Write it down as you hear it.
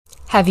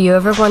Have you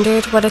ever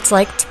wondered what it's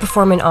like to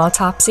perform an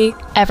autopsy?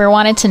 Ever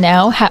wanted to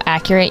know how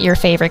accurate your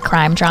favorite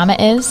crime drama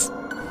is?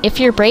 If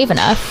you're brave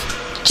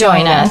enough,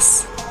 join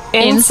us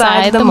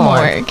inside the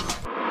morgue.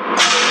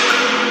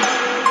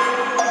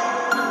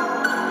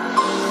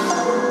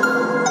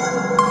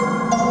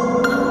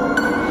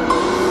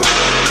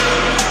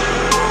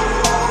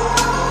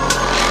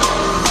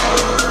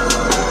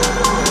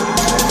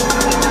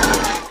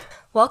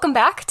 Welcome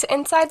back to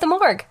Inside the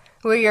Morgue.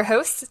 We're your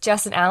hosts,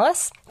 Jess and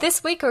Alice.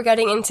 This week we're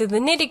getting into the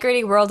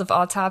nitty-gritty world of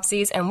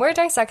autopsies, and we're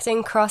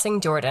dissecting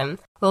Crossing Jordan.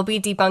 We'll be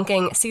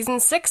debunking Season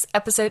 6,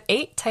 Episode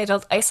 8,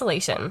 titled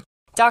Isolation.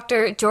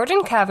 Dr.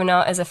 Jordan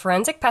Kavanaugh is a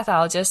forensic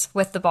pathologist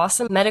with the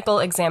Boston Medical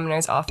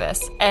Examiner's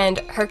Office, and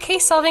her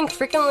case solving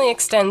frequently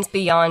extends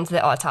beyond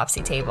the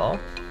autopsy table.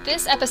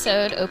 This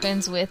episode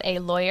opens with a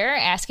lawyer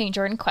asking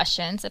Jordan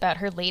questions about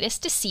her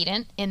latest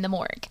decedent in the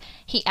morgue.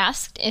 He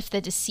asked if the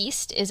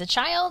deceased is a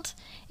child,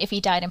 if he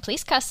died in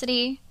police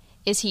custody,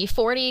 is he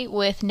 40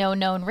 with no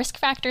known risk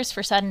factors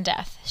for sudden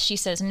death? She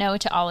says no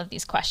to all of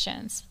these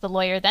questions. The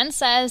lawyer then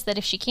says that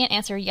if she can't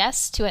answer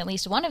yes to at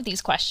least one of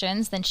these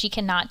questions, then she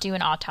cannot do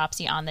an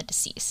autopsy on the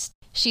deceased.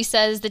 She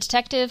says the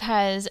detective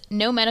has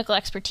no medical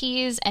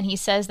expertise, and he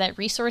says that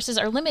resources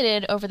are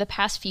limited over the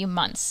past few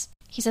months.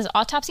 He says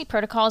autopsy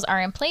protocols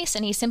are in place,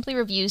 and he simply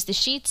reviews the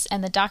sheets,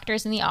 and the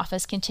doctors in the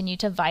office continue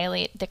to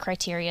violate the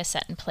criteria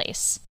set in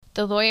place.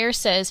 The lawyer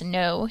says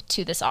no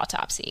to this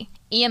autopsy.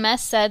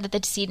 EMS said that the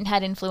decedent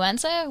had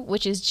influenza,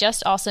 which is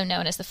just also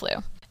known as the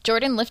flu.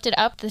 Jordan lifted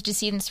up the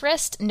decedent's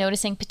wrist,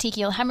 noticing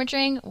petechial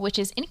hemorrhaging, which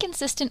is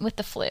inconsistent with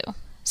the flu.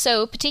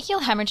 So,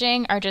 petechial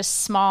hemorrhaging are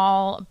just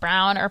small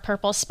brown or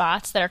purple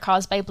spots that are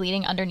caused by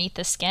bleeding underneath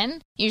the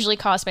skin, usually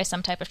caused by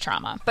some type of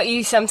trauma. But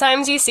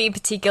sometimes you see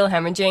petechial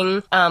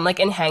hemorrhaging,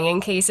 like in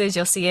hanging cases,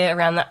 you'll see it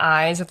around the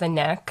eyes or the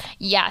neck.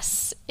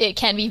 Yes, it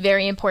can be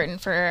very important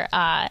for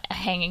a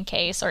hanging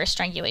case or a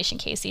strangulation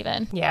case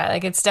even. Yeah,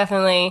 like it's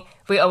definitely,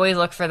 we always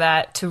look for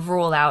that to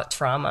rule out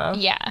trauma.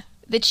 Yeah.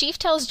 The chief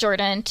tells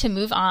Jordan to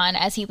move on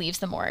as he leaves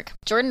the morgue.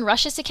 Jordan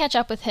rushes to catch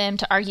up with him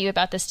to argue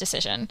about this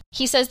decision.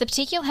 He says the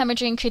petechial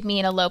hemorrhaging could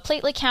mean a low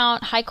platelet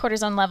count, high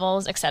cortisone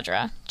levels,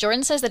 etc.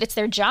 Jordan says that it's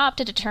their job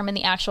to determine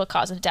the actual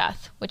cause of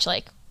death, which,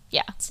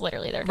 yeah, it's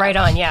literally their job. Right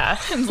on, yeah.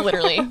 It's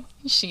literally,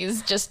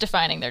 she's just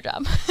defining their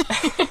job.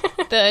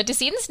 The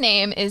decedent's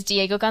name is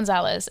Diego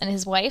Gonzalez, and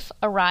his wife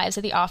arrives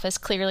at the office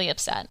clearly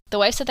upset. The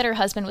wife said that her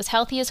husband was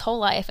healthy his whole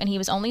life, and he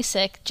was only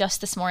sick just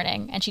this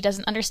morning, and she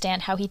doesn't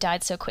understand how he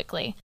died so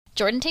quickly.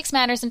 Jordan takes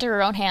matters into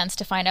her own hands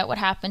to find out what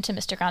happened to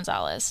Mr.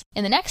 Gonzalez.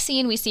 In the next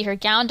scene, we see her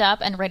gowned up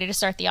and ready to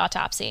start the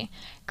autopsy.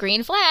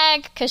 Green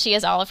flag, because she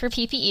has all of her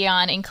PPE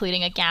on,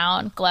 including a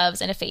gown, gloves,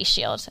 and a face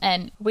shield.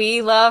 And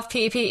we love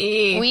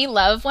PPE. We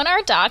love when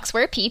our docs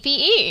wear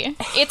PPE.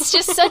 It's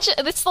just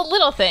it's the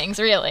little things,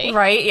 really.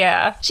 Right,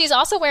 yeah. She's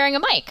also wearing a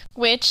mic,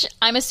 which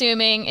I'm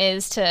assuming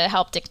is to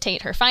help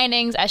dictate her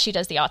findings as she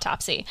does the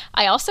autopsy.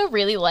 I also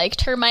really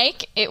liked her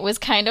mic. It was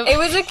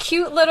a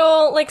cute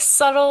little,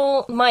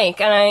 subtle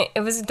mic, and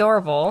it was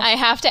adorable. I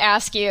have to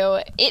ask you,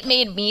 it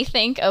made me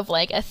think of,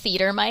 a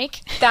theater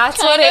mic.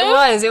 That's what it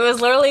was. It was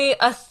literally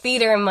a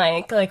theater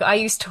mic. I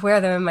used to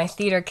wear them in my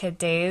theater kid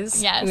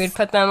days. Yes. We would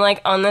put them,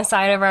 on the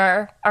side of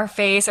our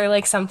face,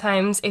 or,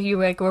 sometimes if you,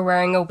 were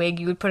wearing a wig,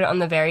 you would put it on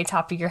the very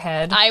top of your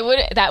head.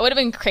 That would have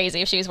been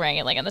crazy if she was wearing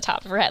it, on the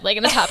top of her head,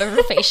 in the top of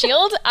her face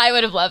shield. I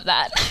would have loved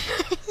that.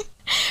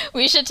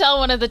 We should tell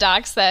one of the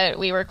docs that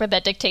we work with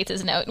that dictates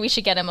his note, and we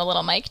should get him a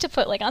little mic to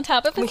put, on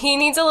top of his... He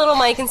needs a little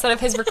mic instead of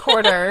his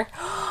recorder.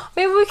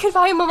 Maybe we could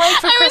buy him a mic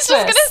for Christmas.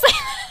 I was just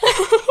going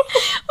to say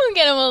we'll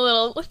get him a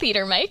little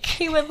theater mic.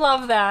 He would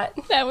love that.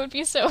 That would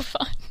be so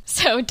fun.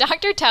 So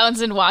Dr.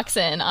 Townsend walks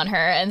in on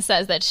her and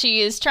says that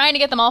she is trying to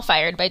get them all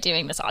fired by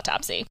doing this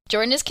autopsy.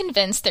 Jordan is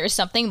convinced there's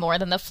something more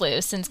than the flu,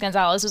 since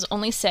Gonzalez was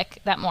only sick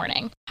that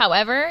morning.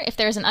 However, if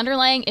there's an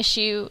underlying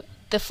issue,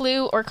 the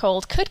flu or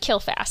cold could kill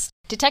fast.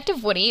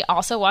 Detective Woody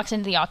also walks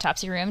into the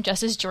autopsy room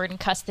just as Jordan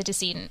cuts the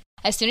decedent.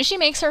 As soon as she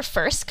makes her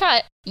first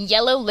cut,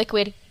 yellow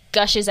liquid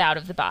gushes out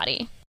of the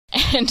body.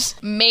 And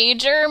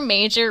major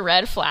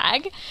red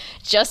flag,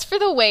 just for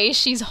the way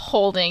she's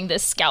holding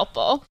this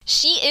scalpel.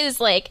 She is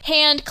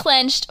hand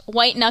clenched,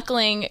 white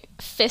knuckling,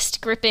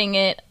 fist gripping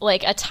it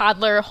like a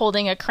toddler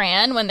holding a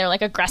crayon when they're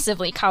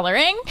aggressively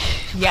coloring.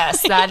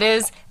 Yes, that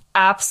is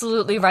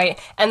absolutely right.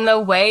 And the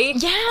way,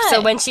 so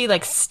when she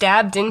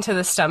stabbed into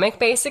the stomach,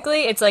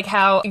 basically, it's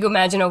how you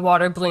imagine a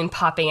water balloon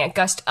popping. It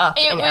gushed up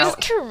and out. It was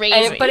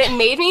crazy. But it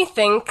made me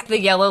think, the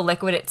yellow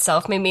liquid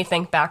itself made me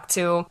think back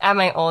to, at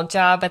my old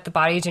job at the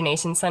Body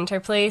Donation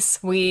Center place,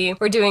 we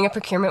were doing a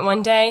procurement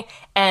one day,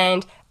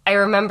 and I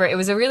remember it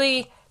was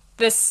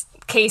this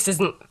case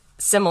isn't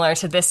similar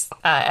to this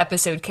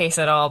episode case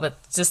at all, but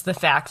just the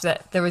fact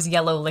that there was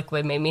yellow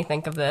liquid made me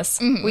think of this.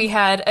 Mm-hmm. We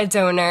had a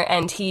donor,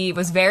 and he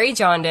was very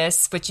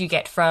jaundiced, which you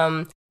get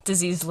from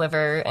diseased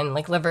liver and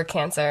liver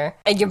cancer,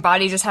 and your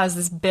body just has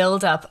this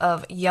buildup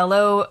of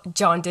yellow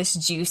jaundice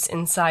juice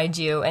inside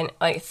you, and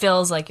it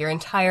fills your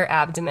entire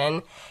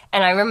abdomen.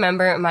 And I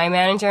remember my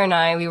manager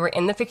and we were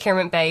in the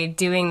procurement bay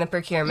doing the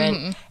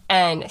procurement,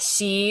 and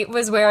she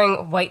was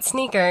wearing white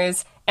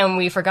sneakers, and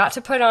we forgot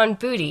to put on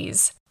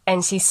booties.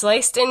 And she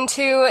sliced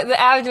into the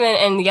abdomen,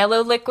 and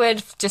yellow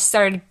liquid just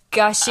started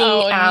gushing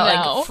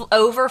out, like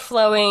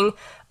overflowing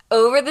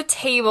over the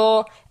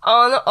table,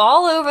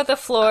 all over the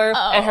floor,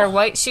 and her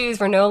white shoes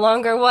were no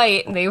longer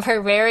white. They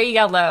were very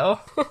yellow.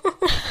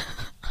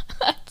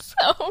 That's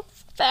so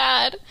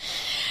bad.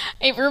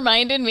 It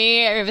reminded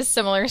me of a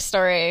similar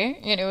story,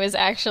 and it was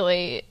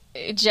actually...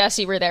 Jess,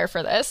 you were there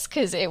for this,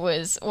 because it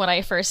was when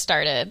I first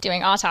started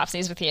doing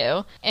autopsies with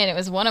you, and it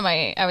was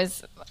I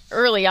was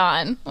early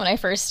on when I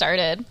first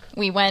started.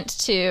 We went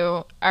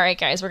to, all right,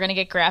 guys, we're going to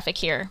get graphic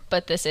here,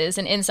 but this is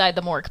an Inside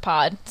the Morgue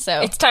pod,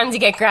 so... It's time to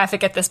get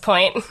graphic at this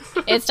point.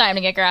 It's time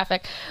to get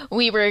graphic.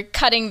 We were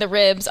cutting the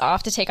ribs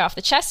off to take off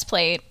the chest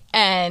plate,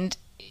 and...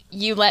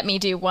 you let me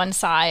do one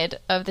side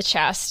of the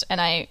chest, and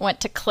I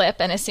went to clip,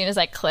 and as soon as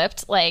I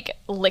clipped, like,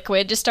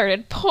 liquid just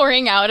started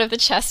pouring out of the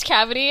chest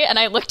cavity, and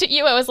I looked at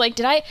you, I was like,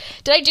 did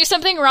I do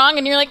something wrong?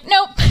 And you're like,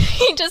 nope,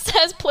 he just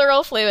has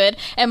pleural fluid,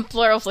 and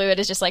pleural fluid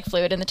is just like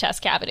fluid in the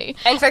chest cavity.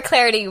 And for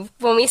clarity,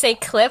 when we say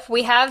clip,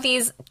 we have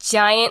these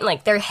giant,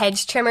 like, they're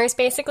hedge trimmers,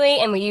 basically,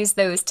 and we use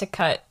those to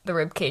cut the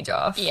rib cage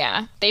off.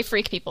 Yeah, they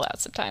freak people out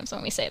sometimes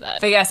when we say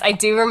that. But yes, I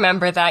do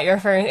remember that,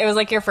 it was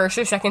like your first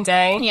or second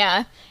day.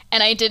 Yeah.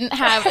 And I didn't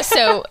have,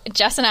 so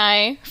Jess and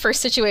I, for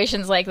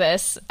situations like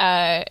this,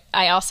 I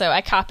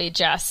copied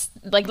Jess.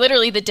 Like,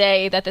 literally the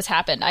day that this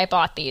happened, I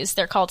bought these.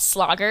 They're called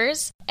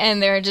sloggers,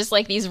 and they're just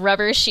like these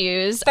rubber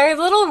shoes. They're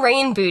little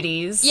rain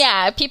booties.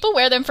 Yeah, people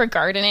wear them for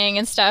gardening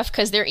and stuff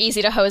because they're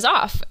easy to hose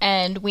off,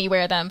 and we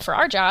wear them for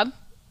our job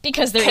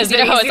because they're easy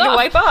to hose off. To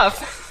wipe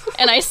off.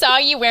 And I saw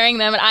you wearing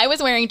them, and I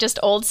was wearing just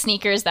old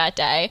sneakers that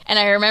day. And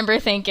I remember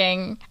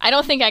thinking, I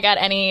don't think I got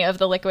any of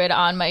the liquid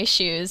on my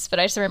shoes, but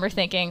I just remember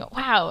thinking,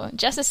 wow,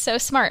 Jess is so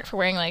smart for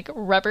wearing, like,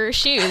 rubber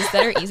shoes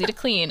that are easy to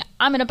clean.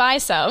 I'm going to buy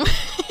some.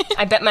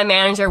 I bet my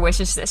manager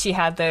wishes that she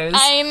had those.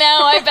 I know,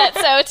 I bet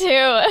so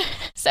too.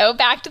 So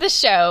back to the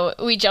show,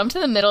 we jump to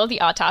the middle of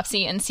the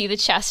autopsy and see the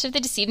chest of the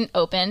decedent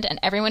opened, and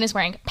everyone is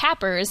wearing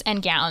PAPRs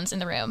and gowns in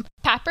the room.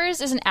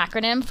 PAPRs is an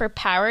acronym for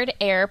Powered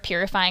Air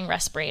Purifying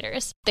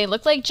Respirators. They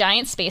look like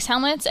giant space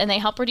helmets, and they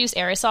help reduce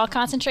aerosol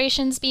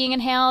concentrations being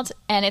inhaled,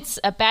 and it's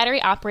a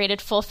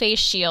battery-operated full-face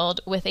shield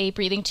with a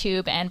breathing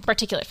tube and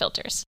particulate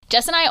filters.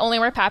 Jess and I only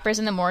wear PAPRs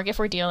in the morgue if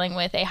we're dealing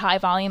with a high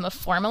volume of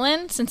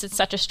formalin, since it's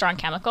such a strong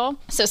chemical.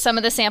 So some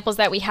of the samples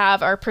that we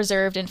have are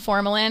preserved in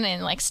formalin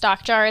in, like,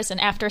 stock jars,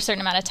 and after a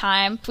certain amount of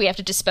time, if we have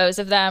to dispose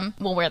of them,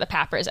 we'll wear the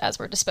PAPRs as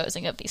we're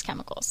disposing of these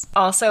chemicals.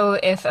 Also,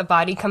 if a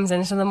body comes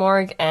into the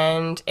morgue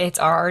and it's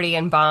already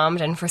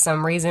embalmed, and for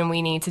some reason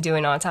we need to do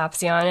an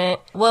autopsy on it,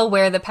 we'll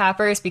wear the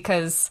PAPRs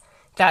because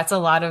that's a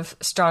lot of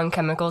strong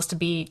chemicals to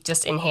be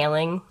just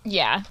inhaling.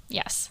 Yeah,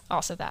 yes,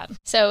 also that.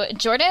 So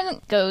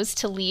Jordan goes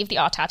to leave the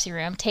autopsy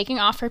room, taking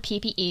off her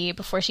PPE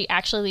before she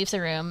actually leaves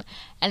the room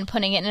and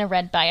putting it in a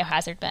red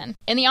biohazard bin.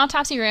 In the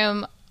autopsy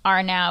room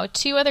are now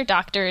 2 other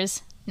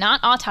doctors,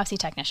 not autopsy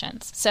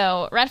technicians.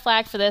 So red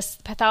flag for this,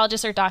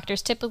 pathologists or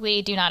doctors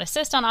typically do not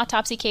assist on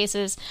autopsy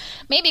cases.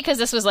 Maybe because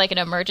this was like an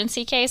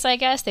emergency case, I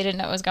guess. They didn't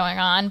know what was going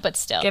on, but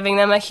still. Giving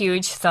them a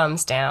huge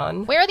thumbs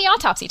down. Where are the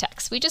autopsy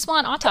techs? We just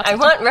want autopsy I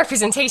want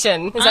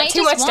representation. Is that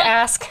too much to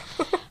ask?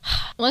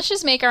 Let's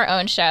just make our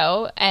own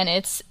show, and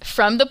it's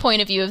from the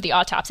point of view of the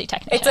autopsy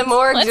technician. It's a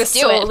morgue just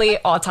solely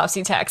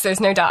autopsy techs.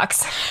 There's no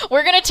docs.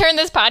 We're going to turn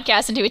this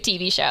podcast into a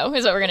TV show,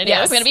 is what we're going to do.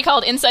 Yes. It's going to be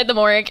called Inside the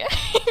Morgue,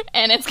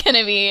 and it's going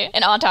to be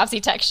an autopsy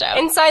tech show.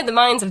 Inside the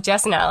minds of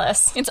Jess and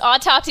Alice. It's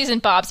autopsies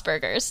and Bob's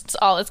Burgers. It's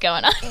all that's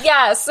going on.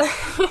 Yes.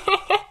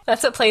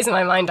 That's what plays in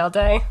my mind all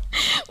day.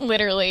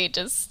 Literally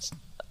just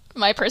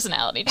my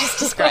personality just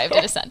described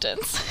in a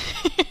sentence.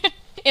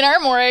 In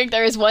our morgue,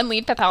 there is 1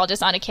 lead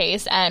pathologist on a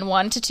case and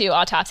 1 to 2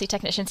 autopsy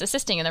technicians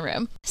assisting in the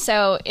room.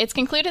 So it's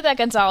concluded that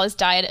Gonzalez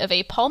died of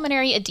a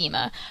pulmonary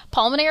edema.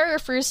 Pulmonary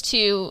refers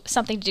to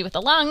something to do with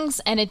the lungs,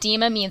 and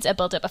edema means a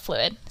buildup of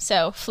fluid,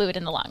 so fluid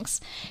in the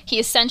lungs. He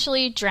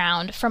essentially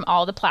drowned from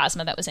all the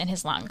plasma that was in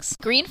his lungs.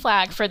 Green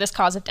flag for this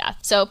cause of death.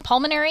 So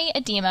pulmonary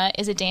edema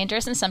is a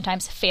dangerous and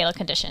sometimes fatal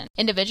condition.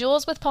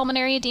 Individuals with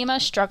pulmonary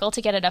edema struggle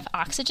to get enough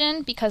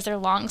oxygen because their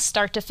lungs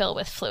start to fill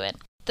with fluid.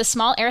 The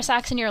small air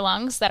sacs in your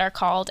lungs that are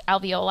called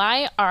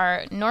alveoli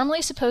are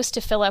normally supposed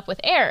to fill up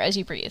with air as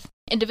you breathe.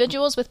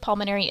 Individuals with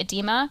pulmonary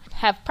edema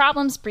have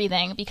problems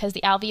breathing because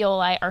the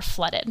alveoli are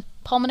flooded.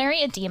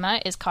 Pulmonary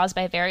edema is caused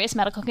by various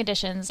medical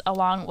conditions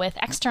along with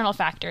external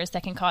factors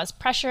that can cause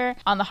pressure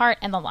on the heart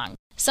and the lung.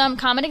 Some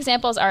common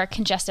examples are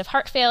congestive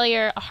heart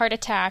failure, a heart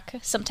attack,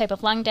 some type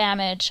of lung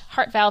damage,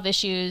 heart valve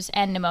issues,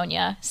 and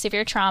pneumonia,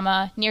 severe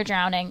trauma, near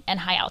drowning,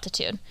 and high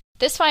altitude.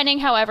 This finding,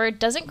 however,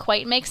 doesn't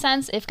quite make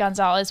sense if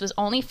Gonzalez was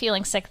only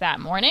feeling sick that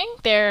morning.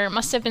 There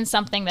must have been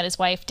something that his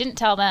wife didn't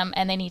tell them,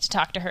 and they need to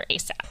talk to her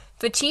ASAP.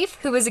 The chief,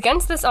 who was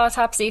against this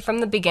autopsy from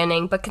the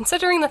beginning, but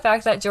considering the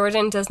fact that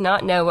Jordan does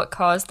not know what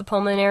caused the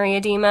pulmonary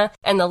edema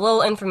and the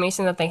little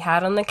information that they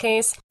had on the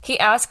case, he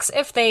asks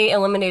if they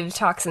eliminated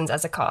toxins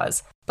as a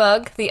cause.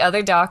 Bug, the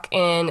other doc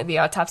in the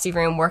autopsy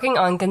room working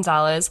on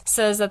Gonzalez,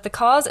 says that the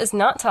cause is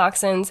not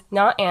toxins,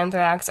 not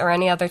anthrax, or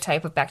any other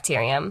type of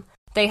bacterium.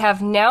 They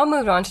have now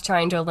moved on to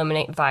trying to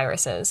eliminate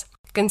viruses.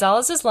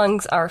 Gonzalez's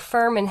lungs are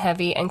firm and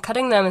heavy, and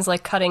cutting them is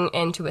like cutting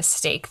into a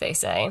steak, they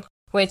say.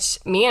 Which,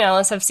 me and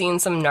Alice have seen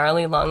some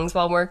gnarly lungs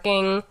while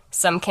working,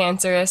 some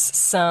cancerous,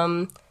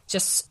 some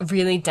just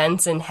really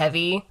dense and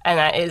heavy, and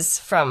that is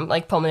from,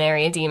 like,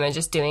 pulmonary edema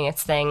just doing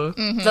its thing.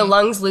 Mm-hmm. The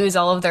lungs lose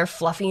all of their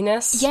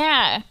fluffiness.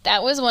 Yeah,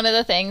 that was one of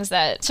the things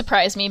that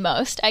surprised me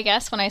most, I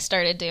guess, when I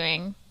started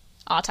doing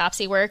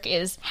autopsy work,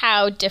 is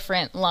how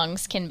different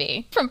lungs can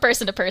be from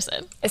person to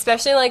person.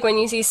 Especially, like, when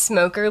you see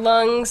smoker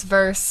lungs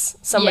versus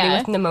somebody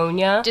with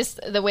pneumonia. Just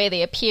the way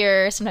they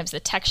appear, sometimes the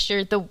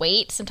texture, the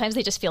weight, sometimes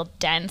they just feel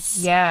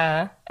dense.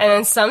 Yeah. And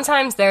then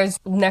sometimes there's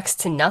next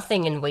to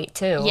nothing in weight,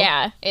 too.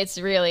 Yeah, it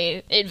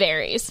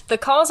varies. The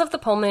cause of the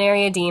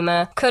pulmonary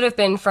edema could have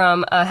been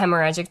from a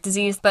hemorrhagic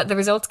disease, but the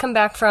results come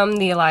back from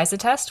the ELISA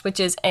test, which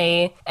is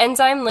a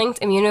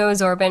enzyme-linked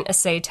immunosorbent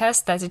assay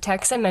test that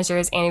detects and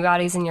measures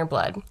antibodies in your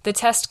blood. The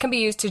test can be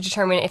used to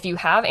determine if you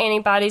have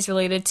antibodies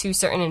related to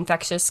certain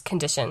infectious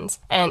conditions.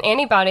 And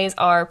antibodies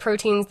are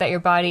proteins that your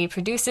body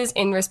produces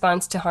in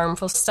response to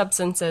harmful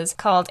substances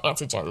called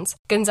antigens.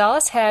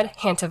 Gonzalez had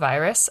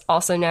hantavirus,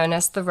 also known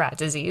as the rat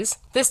disease.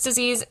 This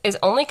disease is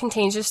only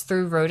contagious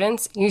through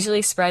rodents,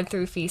 usually spread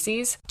through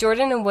feces.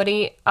 Jordan and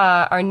Woody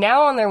are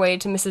now on their way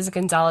to Mrs.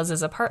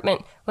 Gonzalez's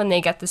apartment when they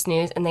get this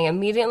news, and they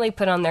immediately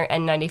put on their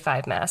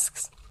N95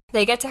 masks.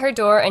 They get to her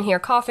door and hear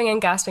coughing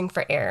and gasping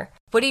for air.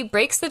 Woody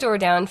breaks the door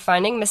down,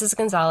 finding Mrs.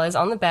 Gonzalez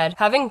on the bed,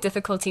 having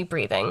difficulty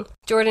breathing.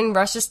 Jordan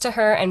rushes to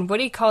her, and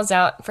Woody calls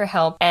out for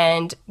help,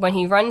 and when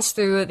he runs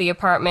through the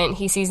apartment,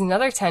 he sees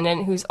another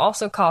tenant who's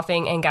also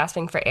coughing and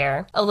gasping for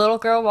air. A little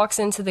girl walks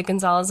into the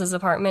Gonzalez's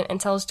apartment and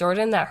tells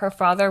Jordan that her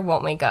father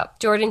won't wake up.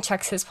 Jordan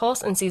checks his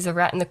pulse and sees a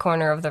rat in the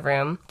corner of the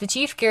room. The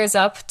chief gears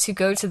up to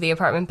go to the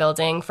apartment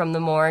building from the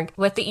morgue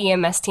with the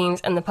EMS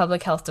teams and the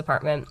public health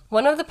department.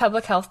 One of the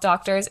public health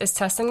doctors is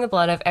testing the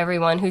blood of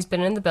everyone who's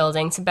been in the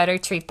building to better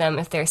treat them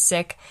if they're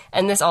sick,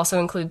 and this also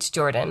includes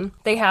Jordan.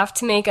 They have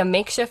to make a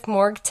makeshift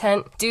morgue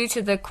tent due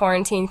to the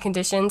quarantine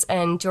conditions,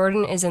 and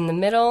Jordan is in the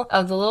middle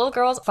of the little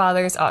girl's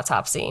father's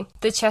autopsy.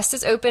 The chest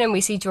is open, and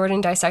we see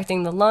Jordan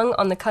dissecting the lung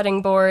on the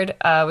cutting board,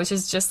 which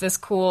is just this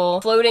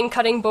cool floating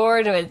cutting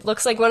board. It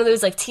looks like one of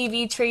those, like,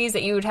 TV trays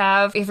that you would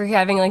have if you're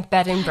having, like,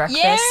 bed and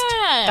breakfast.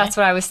 Yeah! That's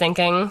what I was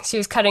thinking. She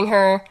was cutting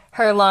her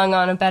lung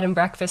on a bed and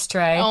breakfast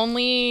tray.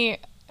 Only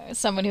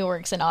someone who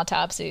works in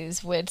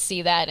autopsies would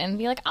see that and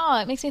be like,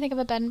 oh, it makes me think of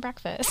a bed and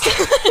breakfast.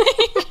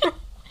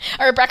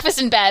 Or a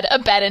breakfast in bed, a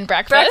bed and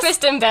breakfast.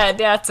 Breakfast in bed,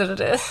 yeah, that's what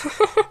it is.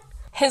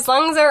 His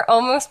lungs are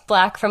almost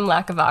black from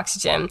lack of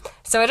oxygen.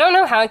 So I don't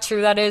know how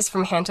true that is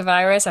from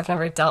hantavirus. I've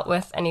never dealt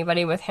with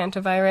anybody with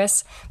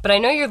hantavirus. But I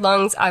know your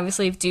lungs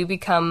obviously do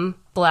become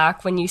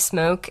black when you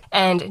smoke.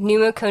 And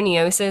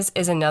pneumoconiosis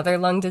is another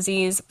lung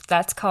disease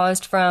that's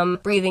caused from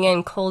breathing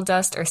in coal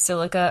dust or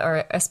silica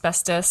or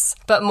asbestos.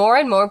 But more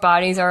and more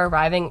bodies are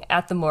arriving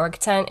at the morgue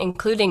tent,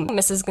 including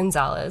Mrs.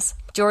 Gonzalez.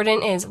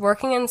 Jordan is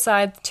working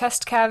inside the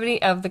chest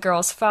cavity of the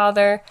girl's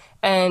father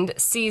and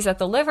sees that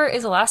the liver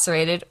is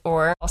lacerated,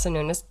 or also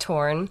known as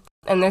torn,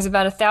 and there's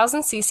about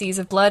 1,000 cc's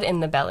of blood in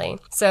the belly.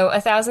 So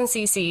 1,000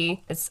 cc,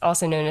 it's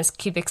also known as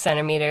cubic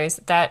centimeters,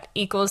 that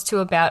equals to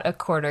about a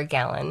quarter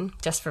gallon,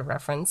 just for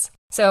reference.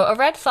 So a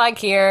red flag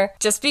here,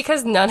 just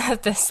because none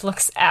of this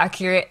looks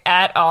accurate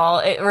at all.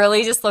 It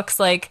really just looks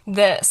like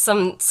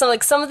some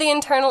of the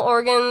internal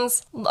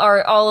organs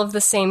are all of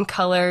the same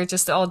color,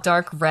 just all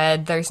dark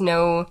red. There's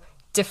no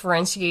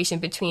differentiation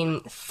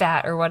between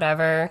fat or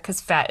whatever, because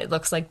fat, it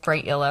looks like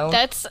bright yellow.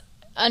 That's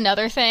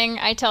another thing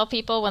I tell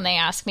people when they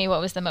ask me what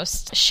was the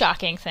most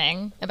shocking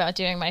thing about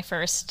doing my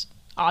first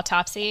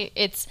autopsy.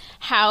 It's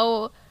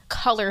how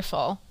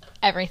colorful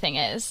everything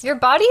is. Your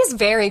body is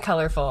very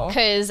colorful.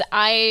 Because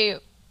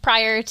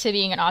prior to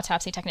being an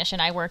autopsy technician,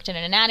 I worked in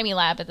an anatomy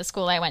lab at the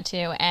school I went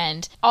to,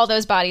 and all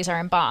those bodies are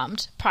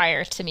embalmed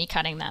prior to me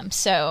cutting them.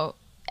 So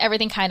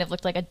everything kind of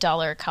looked like a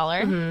duller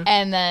color. Mm-hmm.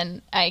 And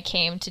then I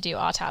came to do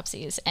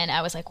autopsies, and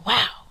I was like,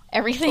 wow,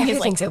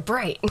 everything's so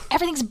bright.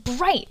 Everything's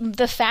bright.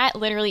 The fat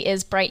literally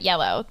is bright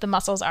yellow. The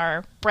muscles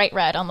are bright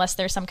red, unless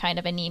there's some kind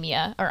of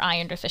anemia or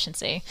iron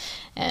deficiency.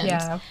 And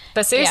yeah.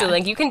 But seriously,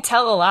 like, you can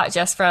tell a lot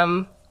just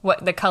from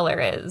what the color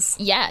is.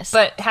 Yes.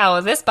 But how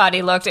this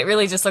body looked, it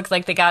really just looked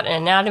like they got an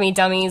anatomy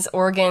dummies,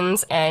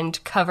 organs,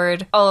 and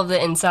covered all of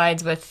the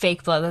insides with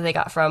fake blood that they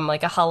got from,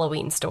 like, a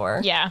Halloween store.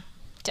 Yeah.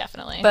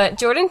 Definitely. But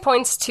Jordan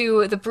points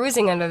to the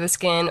bruising under the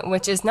skin,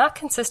 which is not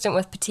consistent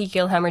with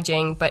petechial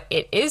hemorrhaging, but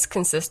it is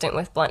consistent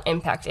with blunt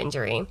impact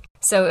injury.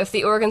 So if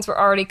the organs were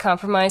already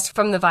compromised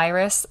from the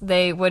virus,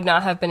 they would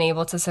not have been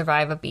able to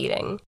survive a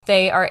beating.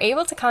 They are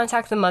able to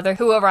contact the mother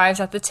who arrives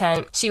at the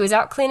tent. She was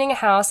out cleaning a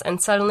house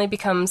and suddenly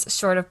becomes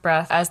short of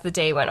breath as the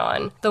day went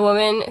on. The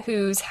woman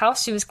whose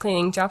house she was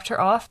cleaning dropped her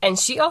off, and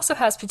she also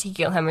has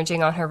petechial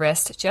hemorrhaging on her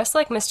wrist, just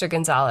like Mr.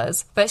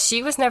 Gonzalez. But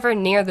she was never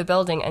near the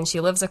building, and she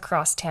lives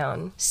across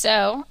town.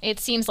 So it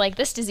seems like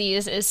this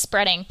disease is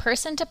spreading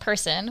person to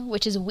person,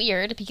 which is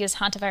weird because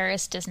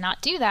hantavirus does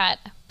not do that,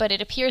 but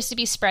it appears to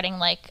be spreading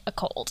like a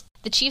cold.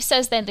 The chief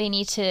says that they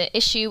need to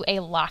issue a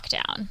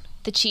lockdown.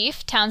 The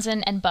chief,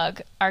 Townsend, and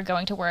Bug are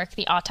going to work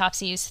the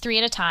autopsies 3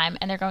 at a time,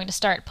 and they're going to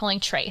start pulling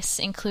trace,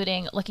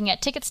 including looking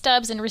at ticket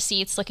stubs and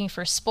receipts, looking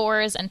for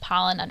spores and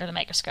pollen under the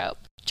microscope.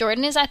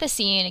 Jordan is at the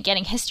scene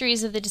getting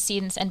histories of the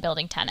decedents and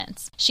building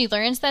tenants. She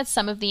learns that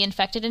some of the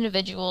infected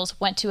individuals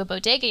went to a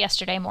bodega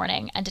yesterday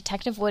morning, and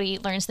Detective Woody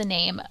learns the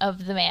name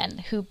of the man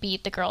who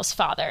beat the girl's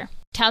father.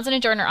 Townsend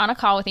and Jordan are on a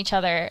call with each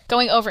other,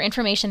 going over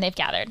information they've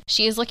gathered.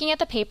 She is looking at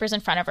the papers in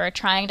front of her,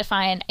 trying to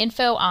find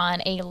info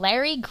on a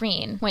Larry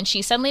Green, when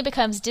she suddenly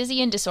becomes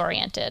dizzy and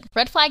disoriented.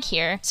 Red flag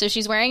here, so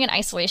she's wearing an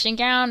isolation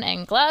gown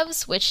and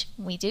gloves, which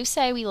we do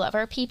say we love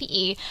our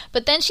PPE,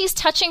 but then she's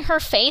touching her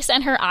face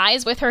and her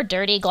eyes with her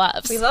dirty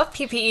gloves. We love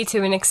PPE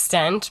to an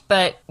extent,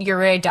 but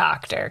you're a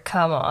doctor.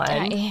 Come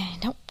on.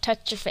 Don't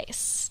touch your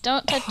face.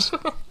 Don't touch...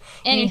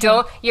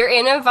 You're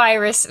in a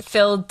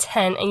virus-filled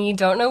tent, and you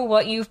don't know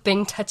what you've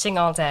been touching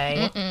all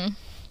day.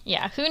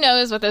 Yeah, who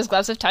knows what those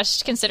gloves have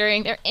touched,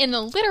 considering they're in a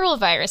literal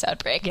virus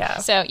outbreak. Yeah.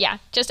 So, yeah,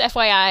 just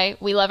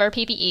FYI, we love our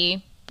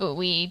PPE, but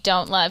we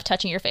don't love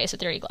touching your face with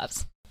dirty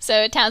gloves.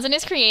 So Townsend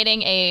is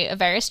creating a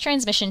virus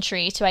transmission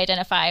tree to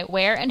identify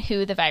where and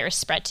who the virus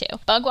spread to.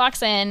 Bug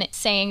walks in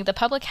saying the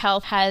public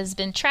health has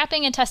been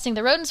trapping and testing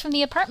the rodents from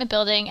the apartment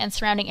building and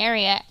surrounding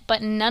area,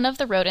 but none of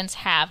the rodents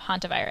have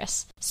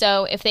hantavirus.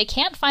 So if they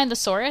can't find the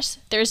source,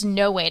 there's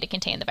no way to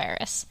contain the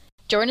virus.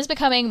 Jordan is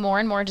becoming more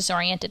and more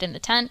disoriented in the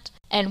tent,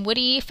 and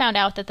Woody found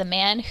out that the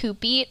man who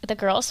beat the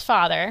girl's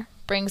father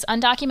brings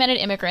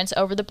undocumented immigrants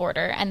over the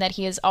border and that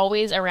he is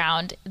always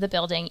around the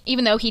building,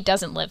 even though he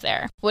doesn't live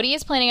there. Woody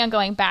is planning on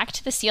going back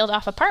to the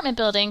sealed-off apartment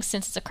building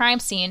since it's a crime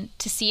scene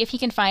to see if he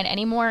can find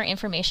any more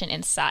information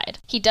inside.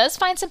 He does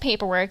find some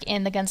paperwork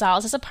in the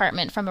Gonzalez's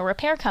apartment from a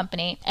repair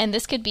company, and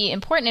this could be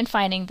important in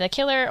finding the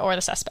killer or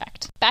the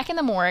suspect. Back in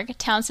the morgue,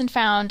 Townsend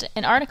found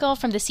an article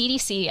from the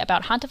CDC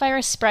about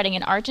hantavirus spreading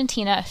in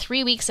Argentina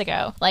 3 weeks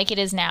ago, like it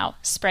is now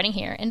spreading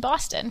here in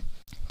Boston.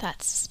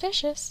 That's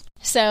suspicious.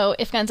 So,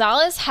 if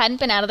Gonzalez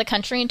hadn't been out of the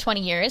country in 20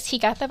 years, he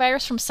got the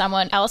virus from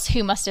someone else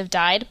who must have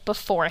died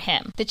before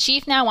him. The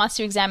chief now wants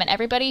to examine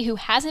everybody who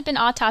hasn't been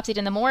autopsied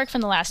in the morgue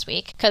from the last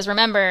week, because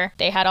remember,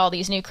 they had all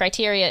these new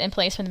criteria in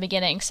place from the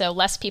beginning, so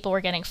less people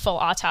were getting full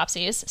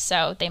autopsies,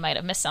 so they might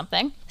have missed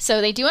something. So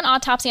they do an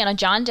autopsy on a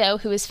John Doe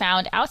who was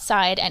found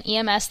outside and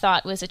EMS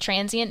thought was a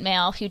transient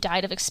male who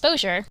died of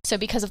exposure, so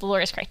because of the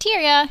lawyer's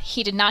criteria,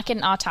 he did not get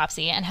an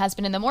autopsy and has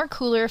been in the morgue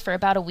cooler for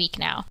about a week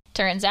now.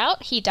 Turns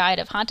out, he died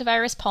of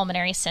hantavirus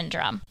pulmonary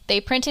syndrome.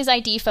 They print his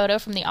ID photo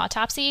from the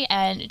autopsy,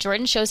 and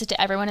Jordan shows it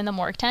to everyone in the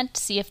morgue tent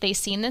to see if they've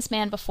seen this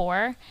man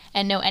before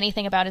and know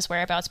anything about his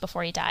whereabouts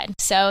before he died.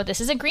 So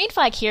this is a green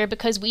flag here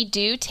because we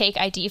do take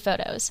ID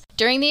photos.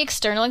 During the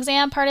external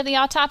exam part of the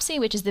autopsy,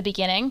 which is the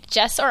beginning,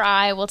 Jess or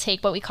I will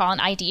take what we call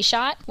an ID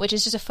shot, which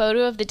is just a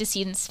photo of the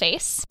decedent's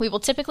face. We will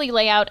typically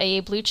lay out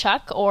a blue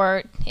chuck,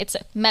 or it's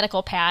a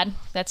medical pad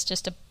that's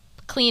just a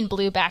clean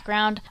blue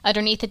background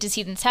underneath the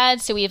decedent's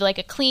head, so we have like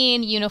a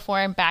clean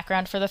uniform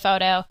background for the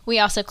photo. We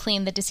also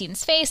clean the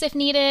decedent's face if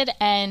needed,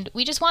 and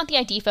we just want the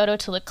ID photo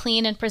to look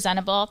clean and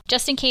presentable,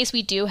 just in case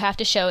we do have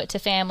to show it to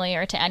family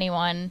or to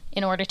anyone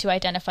in order to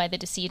identify the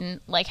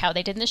decedent, like how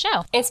they did in the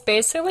show. It's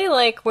basically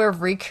like we're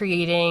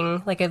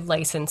recreating like a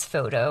license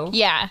photo.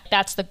 Yeah,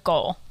 that's the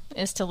goal,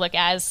 is to look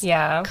as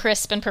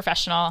crisp and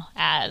professional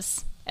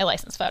as a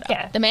license photo.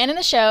 Yeah. The man in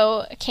the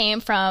show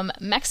came from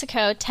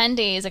Mexico 10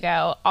 days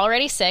ago,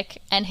 already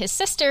sick, and his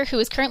sister, who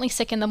is currently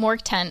sick in the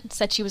morgue tent,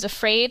 said she was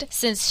afraid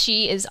since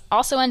she is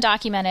also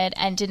undocumented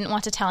and didn't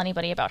want to tell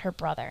anybody about her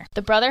brother.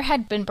 The brother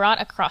had been brought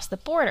across the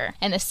border,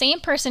 and the same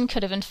person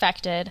could have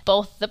infected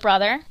both the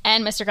brother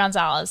and Mr.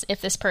 Gonzalez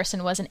if this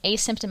person was an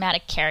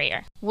asymptomatic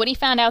carrier. Woody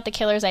found out the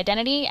killer's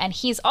identity, and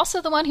he's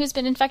also the one who's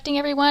been infecting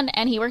everyone,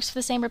 and he works for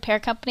the same repair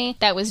company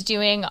that was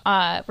doing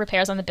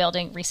repairs on the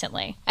building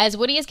recently. As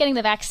Woody is getting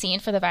the vaccine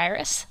for the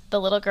virus, the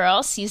little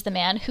girl sees the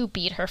man who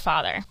beat her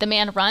father. The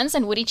man runs,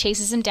 and Woody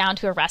chases him down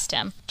to arrest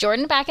him.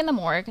 Jordan, back in the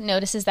morgue,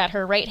 notices that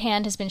her right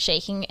hand has been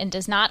shaking and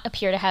does not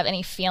appear to have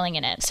any feeling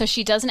in it, so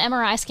she does an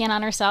MRI scan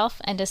on herself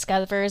and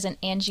discovers an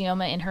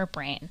angioma in her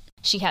brain.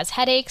 She has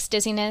headaches,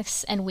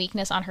 dizziness, and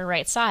weakness on her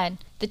right side.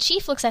 The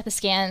chief looks at the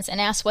scans and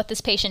asks what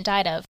this patient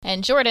died of,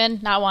 and Jordan,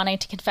 not wanting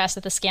to confess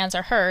that the scans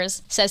are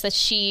hers, says that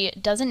she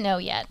doesn't know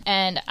yet.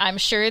 And I'm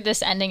sure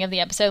this ending of the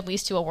episode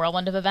leads to a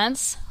whirlwind of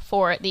events.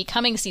 for the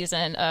coming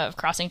season of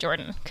Crossing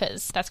Jordan,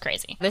 because that's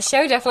crazy. The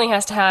show definitely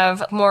has to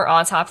have more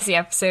autopsy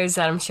episodes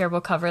that I'm sure we'll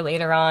cover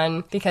later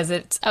on, because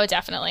it's... Oh,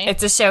 definitely.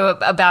 It's a show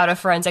about a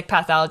forensic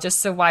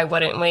pathologist, so why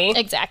wouldn't we?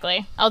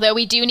 Exactly. Although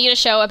we do need a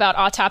show about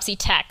autopsy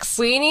techs.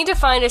 We need to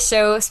find a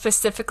show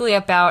specifically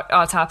about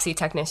autopsy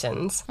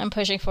technicians. I'm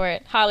pushing for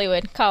it.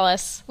 Hollywood, call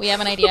us. We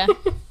have an idea.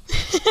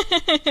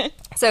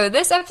 So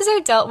this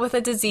episode dealt with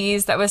a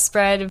disease that was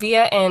spread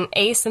via an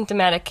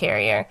asymptomatic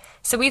carrier.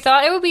 So we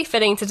thought it would be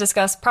fitting to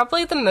discuss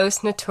probably the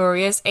most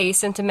notorious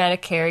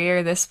asymptomatic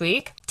carrier this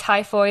week,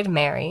 Typhoid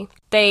Mary.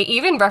 They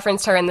even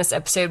referenced her in this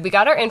episode. We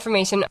got our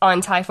information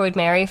on Typhoid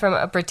Mary from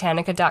a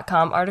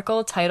Britannica.com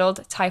article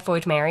titled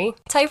Typhoid Mary.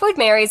 Typhoid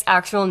Mary's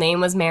actual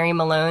name was Mary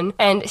Malone,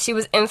 and she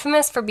was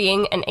infamous for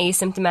being an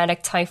asymptomatic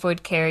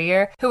typhoid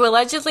carrier who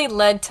allegedly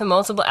led to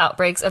multiple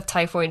outbreaks of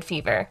typhoid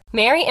fever.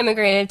 Mary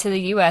immigrated to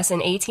the U.S. in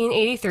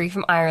 1883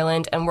 from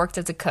Ireland and worked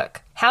as a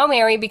cook. How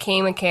Mary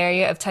became a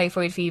carrier of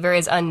typhoid fever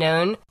is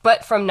unknown,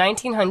 but from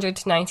 1900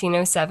 to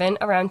 1907,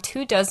 around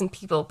 24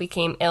 people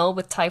became ill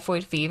with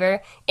typhoid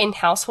fever in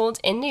households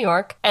in New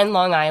York and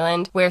Long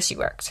Island where she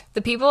worked.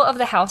 The people of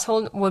the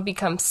household would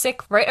become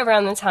sick right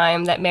around the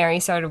time that Mary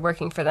started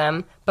working for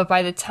them, but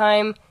by the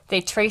time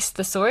they traced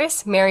the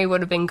source, Mary would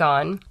have been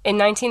gone. In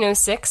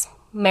 1906,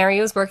 Mary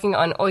was working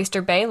on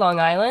Oyster Bay, Long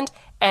Island,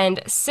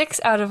 and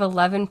 6 out of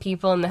 11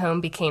 people in the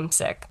home became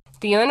sick.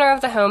 The owner of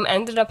the home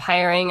ended up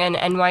hiring an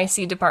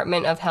NYC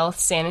Department of Health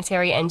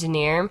sanitary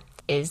engineer.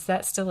 Is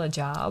that still a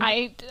job?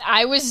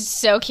 I was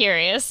so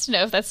curious to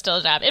know if that's still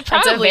a job. It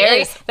probably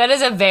is. That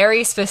is a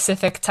very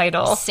specific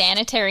title.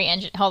 Sanitary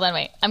engineer. Hold on,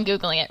 wait. I'm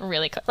Googling it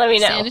really quick. Let me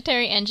know.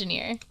 Sanitary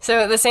engineer.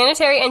 So the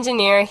sanitary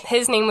engineer,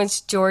 his name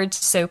was George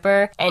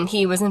Soper, and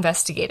he was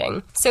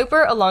investigating.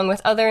 Soper, along with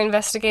other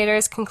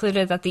investigators,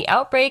 concluded that the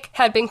outbreak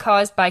had been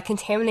caused by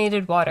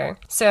contaminated water.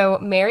 So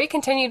Mary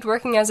continued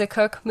working as a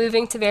cook,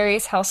 moving to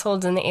various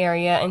households in the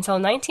area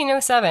until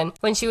 1907,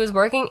 when she was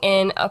working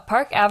in a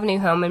Park Avenue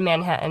home in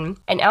Manhattan.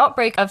 An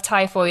outbreak of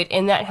typhoid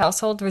in that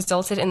household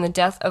resulted in the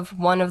death of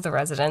one of the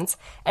residents,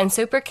 and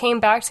Soper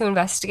came back to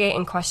investigate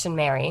and question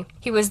Mary.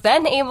 He was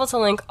then able to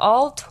link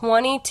all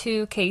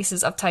 22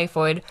 cases of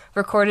typhoid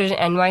recorded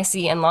in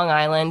NYC and Long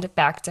Island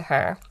back to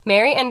her.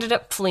 Mary ended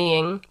up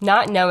fleeing,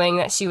 not knowing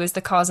that she was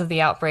the cause of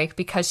the outbreak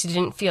because she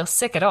didn't feel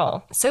sick at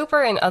all.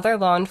 Soper and other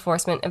law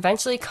enforcement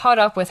eventually caught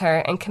up with her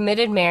and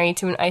committed Mary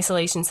to an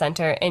isolation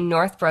center in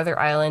North Brother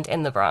Island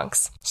in the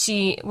Bronx.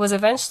 She was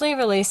eventually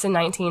released in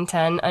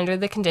 1910 under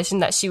the condition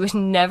that she would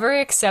never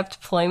accept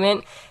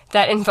employment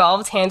that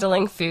involved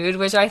handling food,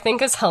 which I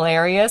think is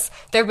hilarious.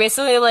 They're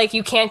basically like,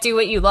 you can't do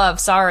what you love,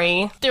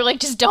 sorry. They're like,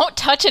 just don't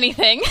touch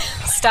anything.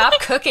 Stop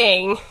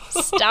cooking.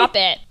 Stop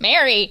it.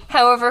 Mary.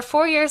 However,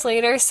 4 years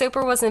later,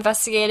 Soper was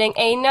investigating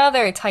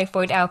another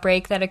typhoid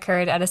outbreak that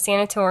occurred at a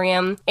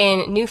sanatorium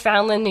in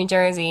Newfoundland, New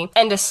Jersey,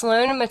 and a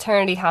Sloan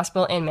maternity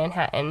hospital in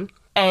Manhattan.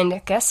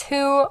 And guess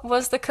who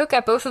was the cook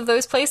at both of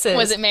those places?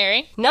 Was it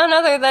Mary? None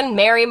other than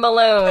Mary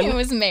Malone. It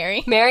was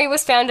Mary. Mary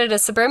was found at a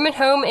suburban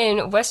home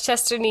in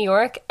Westchester, New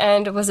York,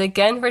 and was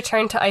again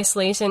returned to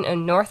isolation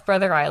in North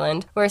Brother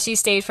Island, where she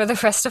stayed for the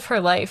rest of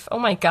her life. Oh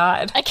my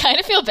god. I kind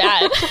of feel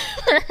bad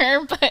for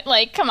her, but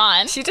like, come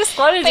on. She just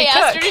wanted to cook. They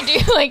asked her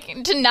to do,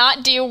 like, to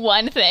not do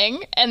one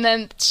thing, and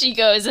then she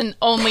goes and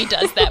only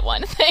does that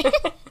one thing.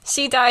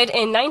 She died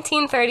in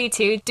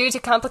 1932 due to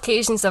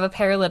complications of a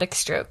paralytic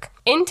stroke.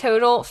 In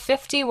total,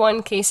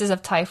 51 cases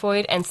of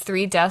typhoid and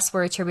 3 deaths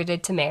were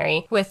attributed to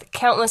Mary, with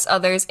countless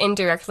others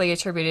indirectly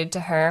attributed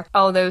to her,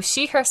 although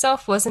she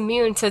herself was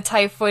immune to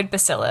typhoid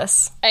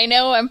bacillus. I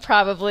know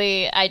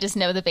I just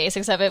know the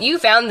basics of it. You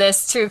found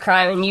this true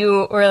crime and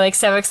you were like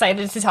so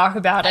excited to talk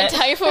about it.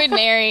 Typhoid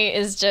Mary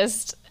is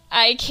just,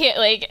 I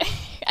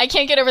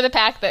can't get over the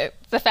fact that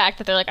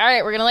they're like, all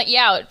right, we're gonna let you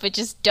out, but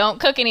just don't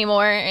cook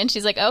anymore. And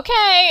she's like,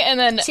 okay. And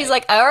then she's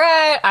like, all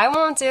right, I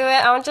won't do it.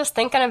 I'm just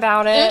thinking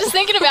about it. I'm just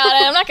thinking about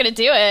it. I'm not gonna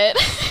do it.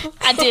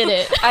 I did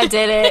it. I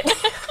did it.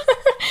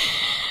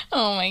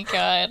 Oh my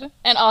god.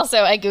 And also,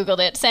 I googled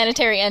it.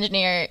 Sanitary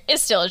engineer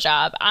is still a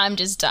job. I'm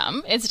just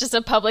dumb. It's just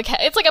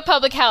it's like a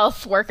public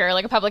health worker,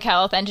 like a public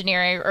health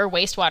engineer or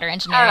wastewater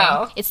engineering.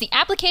 Oh. It's the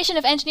application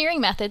of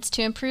engineering methods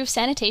to improve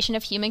sanitation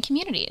of human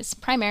communities,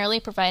 primarily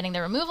providing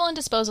the removal and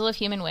disposal of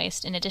human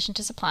waste in addition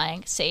to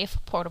supplying safe,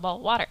 portable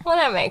water. Well,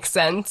 that makes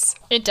sense.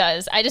 It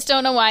does. I just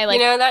don't know why, like...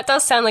 You know, that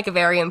does sound like a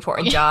very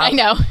important job. I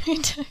know.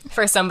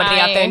 For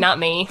somebody out there, not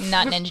me.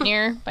 Not an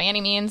engineer by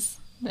any means.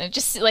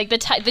 Just like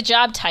the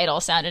job title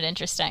sounded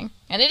interesting,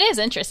 and it is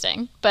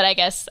interesting, but I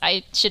guess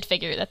I should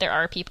figure that there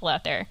are people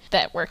out there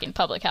that work in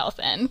public health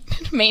and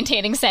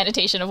maintaining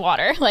sanitation of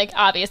water, like,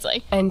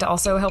 obviously. And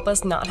also help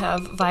us not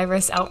have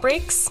virus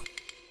outbreaks.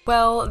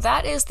 Well,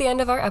 that is the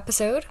end of our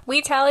episode.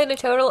 We tallied a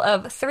total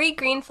of 3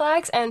 green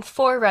flags and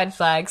 4 red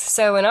flags,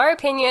 so in our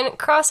opinion,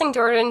 Crossing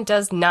Jordan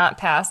does not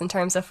pass in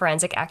terms of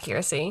forensic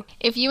accuracy.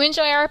 If you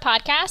enjoy our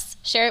podcasts,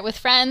 share it with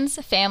friends,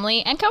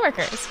 family, and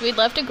coworkers. We'd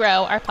love to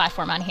grow our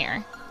platform on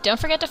here. Don't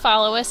forget to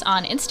follow us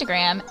on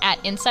Instagram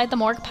at Inside the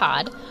Morgue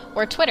Pod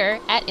or Twitter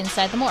at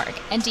Inside the Morgue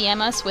and DM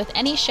us with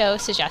any show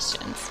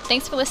suggestions.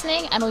 Thanks for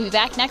listening, and we'll be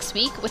back next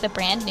week with a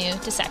brand new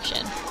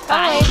dissection.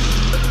 Bye.